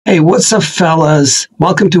Hey, what's up, fellas?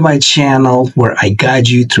 Welcome to my channel where I guide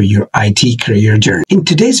you through your IT career journey. In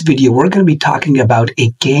today's video, we're going to be talking about a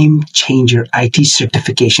game changer IT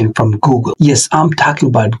certification from Google. Yes, I'm talking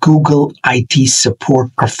about Google IT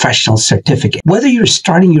Support Professional Certificate. Whether you're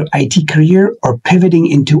starting your IT career or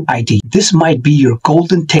pivoting into IT, this might be your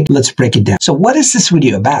golden ticket. Let's break it down. So what is this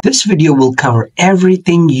video about? This video will cover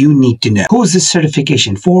everything you need to know. Who is this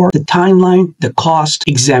certification for? The timeline, the cost,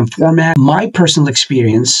 exam format, my personal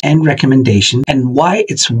experience and recommendation, and why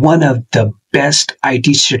it's one of the best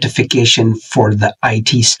IT certification for the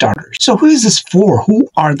IT starters. So who is this for? Who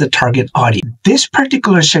are the target audience? This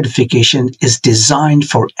particular certification is designed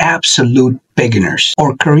for absolute beginners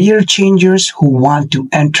or career changers who want to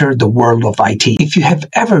enter the world of IT. If you have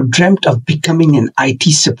ever dreamt of becoming an IT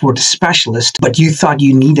support specialist, but you thought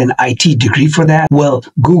you need an IT degree for that, well,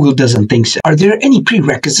 Google doesn't think so. Are there any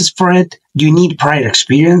prerequisites for it? Do you need prior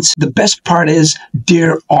experience? The best part is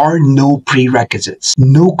there are no prerequisites.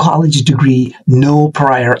 No college degree, no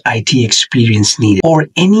prior IT experience needed, or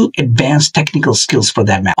any advanced technical skills for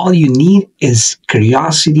that matter. All you need is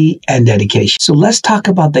curiosity and dedication. So let's talk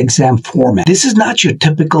about the exam format. This is not your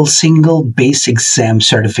typical single base exam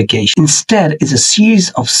certification. Instead, it's a series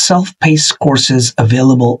of self-paced courses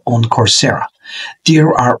available on Coursera.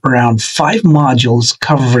 There are around 5 modules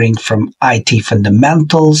covering from IT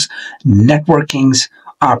fundamentals, networkings,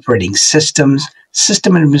 operating systems,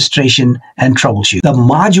 system administration, and troubleshooting. The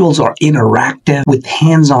modules are interactive with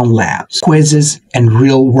hands-on labs, quizzes, and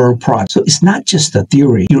real-world projects. So it's not just the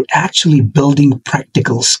theory. You're actually building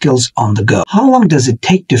practical skills on the go. How long does it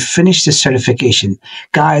take to finish the certification?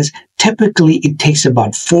 Guys, typically, it takes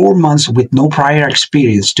about 4 months with no prior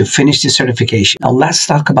experience to finish the certification. Now, let's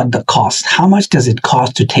talk about the cost. How much does it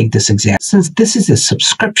cost to take this exam? Since this is a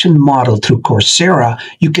subscription model through Coursera,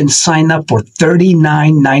 you can sign up for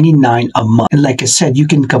 $39.99 a month. And like I said, you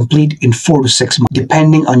can complete in 4 to 6 months,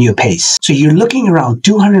 depending on your pace. So you're looking around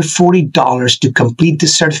 $240 to complete the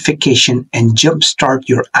certification and jumpstart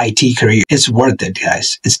your IT career. It's worth it,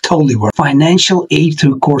 guys. It's totally worth it. Financial aid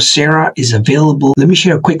through Coursera is available. Let me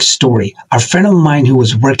share a quick story. A friend of mine who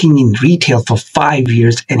was working in retail for 5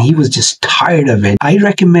 years and he was just tired of it. I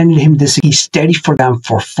recommended him this. He studied for them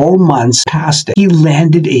for 4 months, passed it. He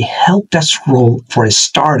landed a help desk role for a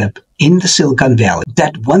startup in the Silicon Valley.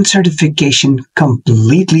 That one certification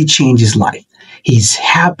completely changed his life. He's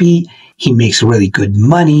happy, he makes really good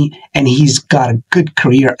money, and he's got a good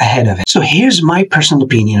career ahead of him. So here's my personal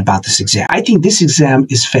opinion about this exam. I think this exam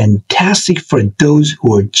is fantastic for those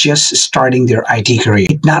who are just starting their IT career.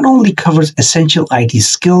 It not only covers essential IT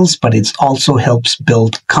skills, but it also helps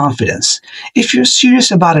build confidence. If you're serious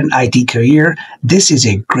about an IT career, this is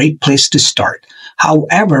a great place to start.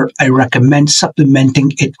 However, I recommend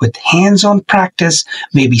supplementing it with hands-on practice,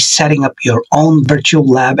 maybe setting up your own virtual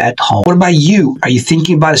lab at home. What about you? Are you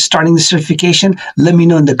thinking about starting the certification? Let me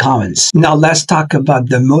know in the comments. Now let's talk about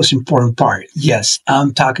the most important part. Yes,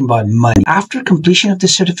 I'm talking about money. After completion of the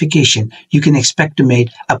certification, you can expect to make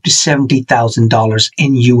up to $70,000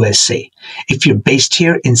 in USA. If you're based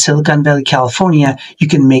here in Silicon Valley, California, you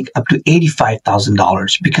can make up to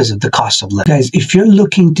 $85,000 because of the cost of living. Guys, if you're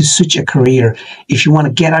looking to switch a career, if you want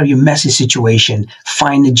to get out of your messy situation,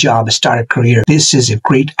 find a job, start a career, this is a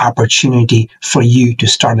great opportunity for you to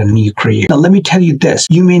start a new career. Now, let me tell you this.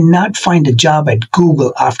 You may not find a job at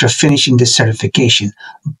Google after finishing this certification,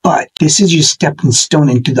 but this is your stepping stone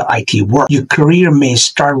into the IT world. Your career may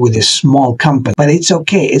start with a small company, but it's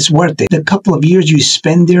okay. It's worth it. The couple of years you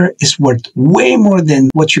spend there is worth way more than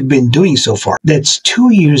what you've been doing so far. That's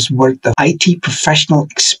 2 years worth of IT professional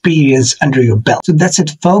experience under your belt. So that's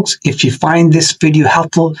it, folks. If you find this video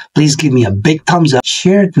helpful, please give me a big thumbs up.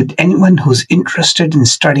 Share it with anyone who's interested in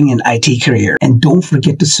starting an IT career. And don't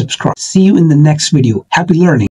forget to subscribe. See you in the next video. Happy learning.